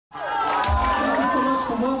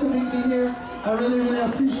welcoming me here. I really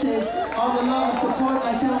appreciate all the love and support.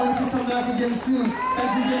 I can't wait to come back again soon.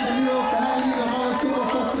 Thank you again to Miro for having me, the Malasimbo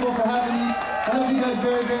Festival for having me. I love you guys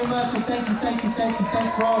very much, and thank you.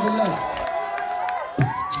 Thanks for all the love.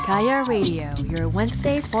 Kaya Radio, your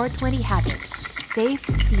Wednesday 420 habit. Safe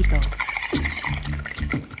Tito.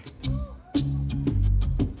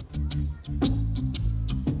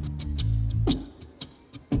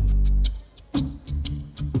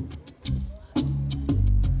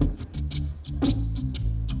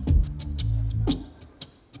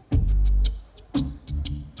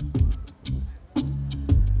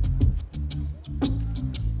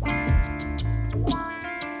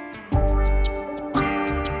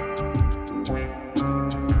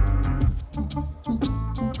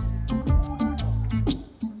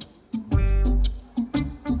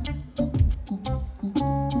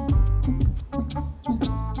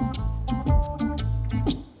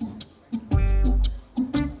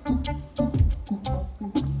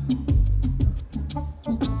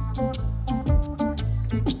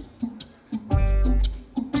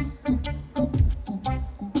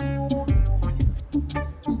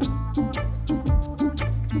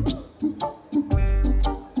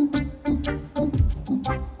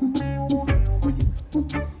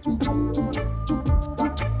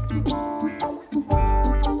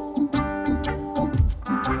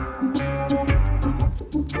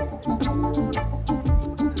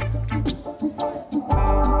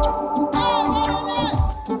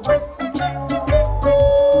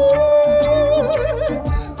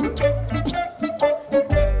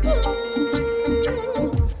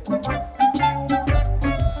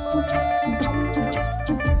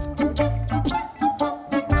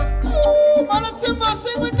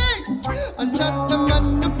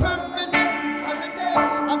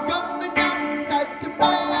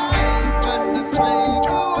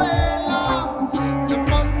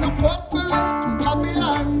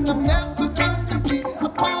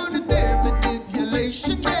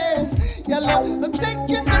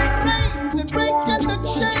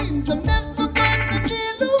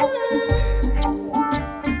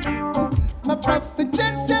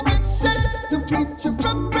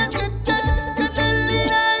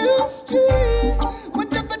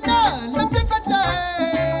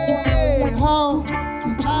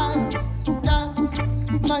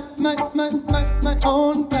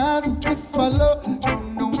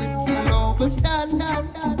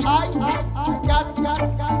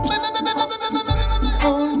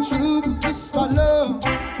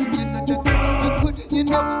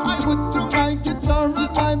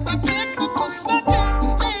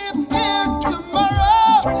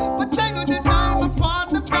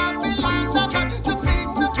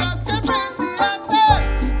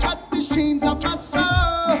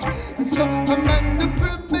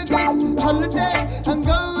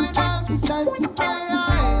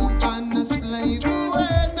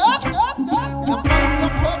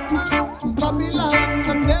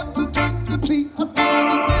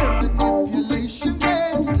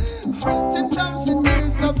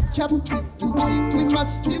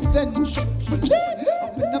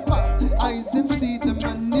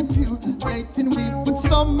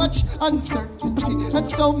 Uncertainty and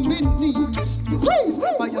so many mysteries.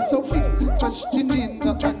 Why are so few questioning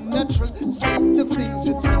the unnatural state of things?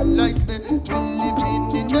 It's a nightmare. We're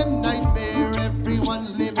living in a nightmare.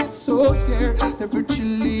 Everyone's living so scared. They're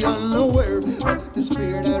virtually unaware of this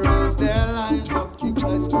fear that rules their lives,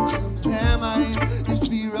 occupies, consumes their minds. This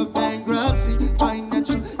fear of bankruptcy,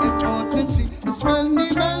 financial impotency. It's money.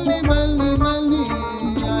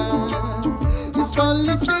 It's all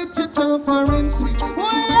this digital currency.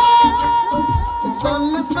 It's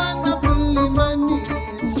all this monopoly money.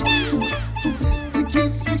 It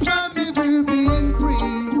keeps us from ever being free.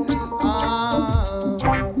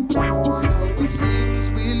 So it seems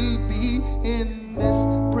we'll be in this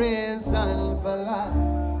prison for life.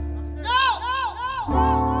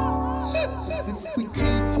 'Cause if we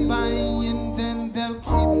keep buying, then they'll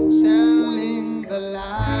keep selling the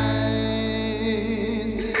lies.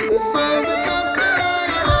 So it's up to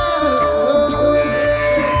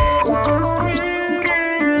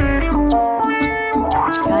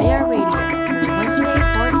Kaya Radio, your Wednesday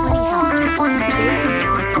 420 habit. Safe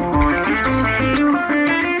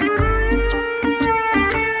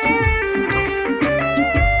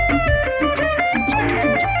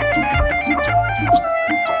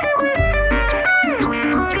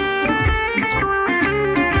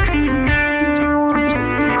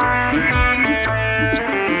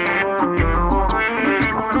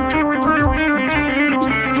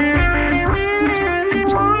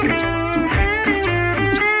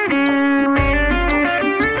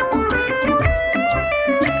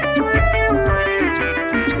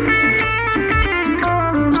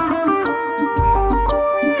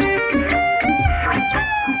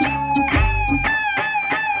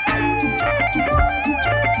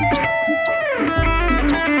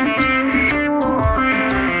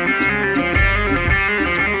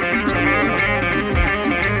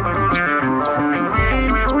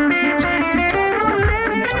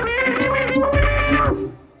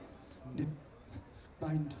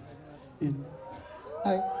mind in.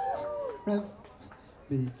 I rev,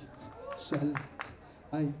 make, sell.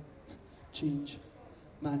 I change,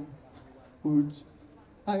 man, words.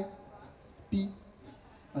 I be,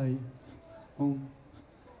 I own.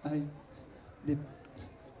 I live,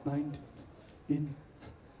 mind in.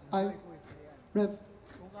 I rev,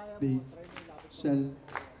 make, sell.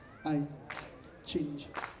 I change,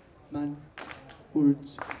 man,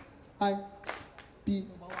 words. I be,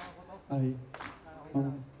 I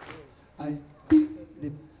own. I be,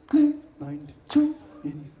 live, play, mind, show,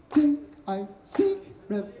 in, day. I seek,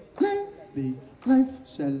 rev, play, make, life,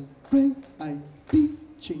 celebrate. I be,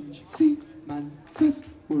 change, see, manifest,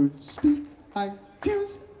 words, speak. I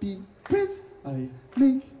fuse, be, praise. I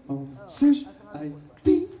make, own, search. I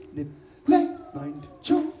be, live, play, mind,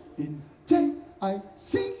 show, in, day. I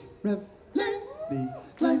seek, rev, play, make,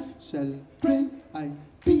 life, celebrate. I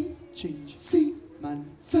be, change, see,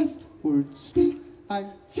 manifest, words, speak. I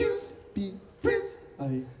fuse, be, praise.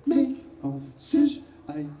 I make, own, search.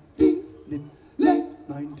 I be, live, lay,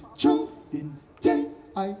 mind, show, in, day.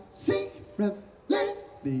 I seek, rev, lay,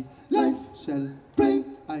 make, life, celebrate.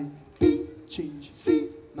 I be, change, see,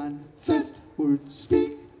 manifest, words,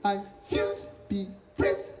 speak. I fuse, be,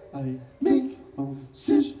 praise. I make, own,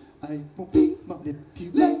 search. I won't be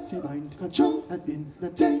manipulated, mind control, and in the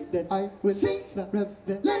day that I will see the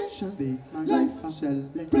revelation, be my life a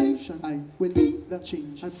celebration. I will be the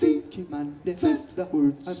change I'm seeking, manifest the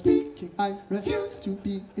words I'm speaking. I refuse to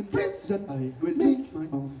be imprisoned. I will make my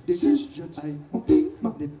own decisions. I won't be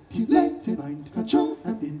manipulated, mind control,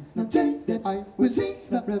 and in the day that I will see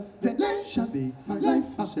the revelation, be my life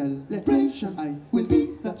a celebration. I will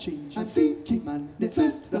be the change I'm seeking,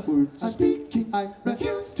 manifest the words I'm speaking. I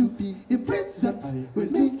refuse to be imprisoned. I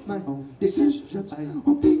will make my own decisions. I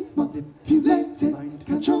won't be manipulated, mind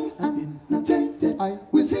control, and in the day that I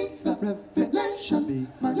will see the revelation, be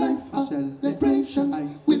my life a celebration. I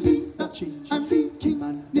will be the change I'm seeking,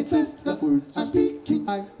 manifest the words I'm speaking.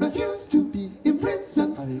 I refuse to be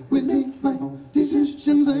imprisoned. I will make my own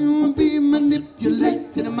decisions. I won't be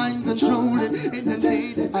manipulated, mind controlled. In the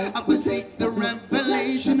day that I will seek the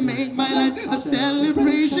revelation, make my life a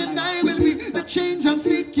celebration. I will be the change I'm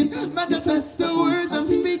seeking, manifest the words I'm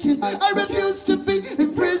speaking. I refuse to be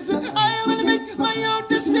in prison. I will make my own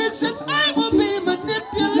decisions. I will be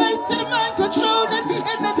manipulated, mind controlled.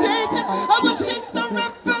 In the day that I will seek the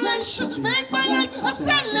revelation, make my life a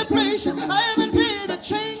celebration. I will be the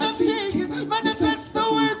change I'm seeking, manifest the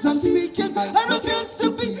words I'm speaking. I refuse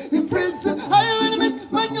to be in prison. I will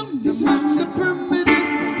make my own decisions. The permanent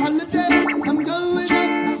holidays I'm going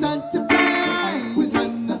up Santa Fe. Was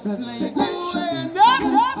on the slave.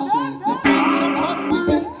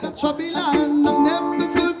 Babylon, I'm never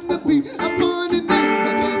felt the beat. I'm born in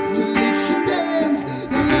there, installation dance.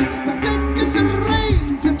 My tank is in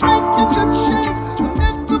rains and breaking the chains. I'm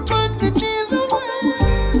never burning either way.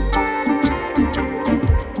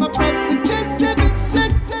 My prophetess heaven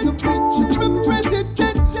sent, no preacher from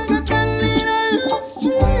president. Gonna lead our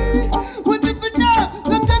history. Whatever now,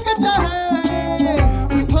 look at the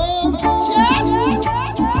high. Oh, yeah.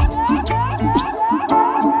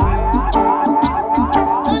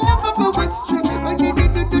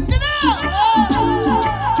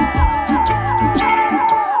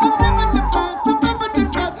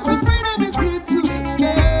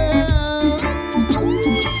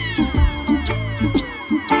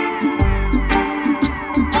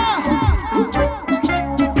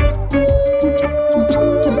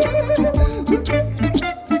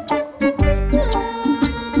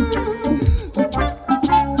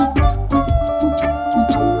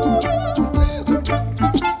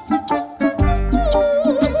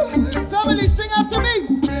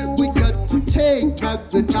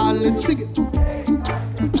 Sing it.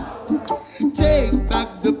 Take back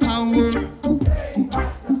the power.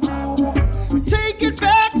 Take it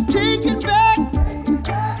back, take it back.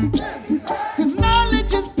 'Cause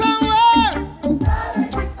knowledge is power.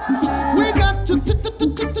 We got to take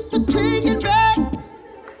it back.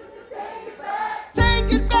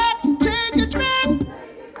 Take it back, take it back.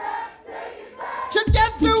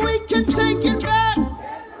 Together we can take it back.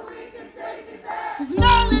 'Cause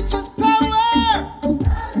knowledge is power.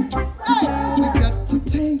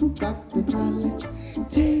 Take back the knowledge,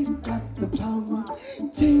 take back the power,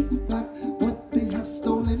 take back what they have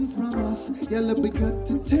stolen from us. Yeah, we got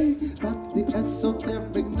to take back the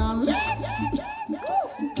esoteric knowledge,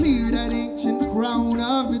 clear that ancient crown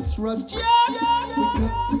of its rust. Yeah, we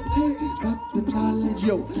got to take back the knowledge,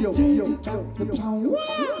 take back the power,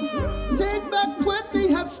 take back what they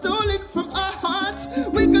have stolen from our hearts.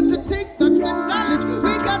 We got to take back the knowledge,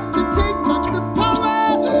 we got to take back the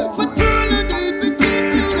power for truly deep and deep.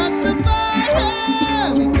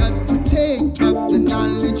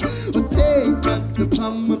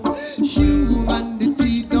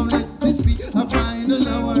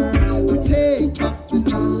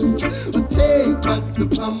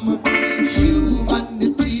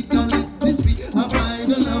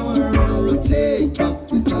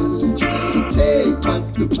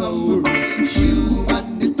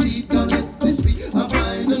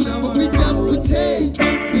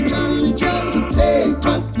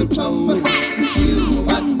 the power.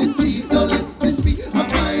 Humanity, don't let this be our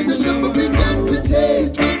final love. We got to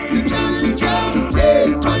take back the knowledge,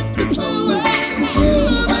 take back the power.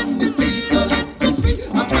 Humanity, don't let this be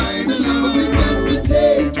our final love. We got to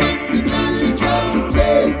take back the knowledge,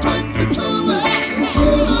 take back the power.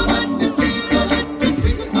 Humanity, don't let this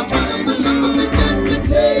be our final love. We got to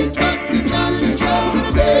take back the knowledge,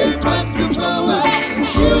 take back the power. Humanity,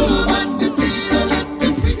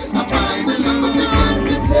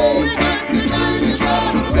 don't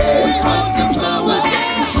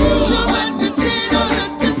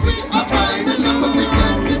let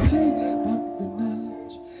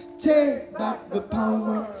this be our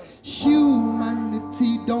final love.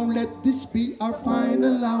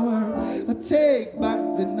 We got to take back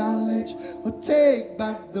the knowledge, take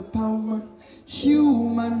back the power. Humanity, don't let this be our final love. We got to take back the knowledge, take back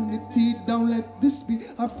the power. Humanity, don't let this be our final hour. Take back the knowledge, or take back the power. Humanity, don't let this be our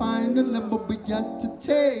final hour. But we got to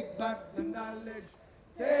take back the knowledge,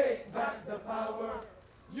 take back the power.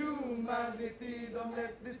 Humanity, don't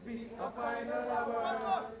let this be our final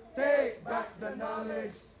hour. Take back the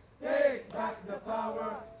knowledge, take back the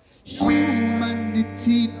power.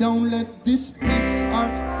 Humanity, don't let this be our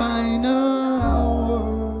final hour.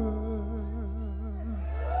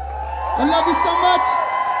 I love you so much.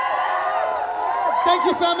 Thank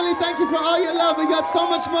you, family. Thank you for all your love. We got so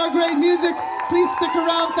much more great music. Please stick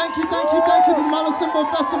around. Thank you, thank you, thank you to the Malasimbo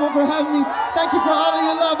Festival for having me. Thank you for all of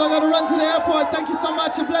your love. I gotta run to the airport. Thank you so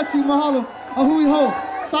much and bless you. Mahalo. Ahui ho.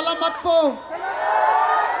 Salamat po.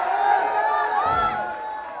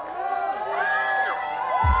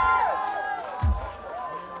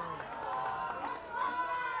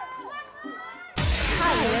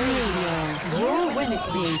 Hajile Radio, your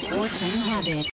Wednesday 420 habit.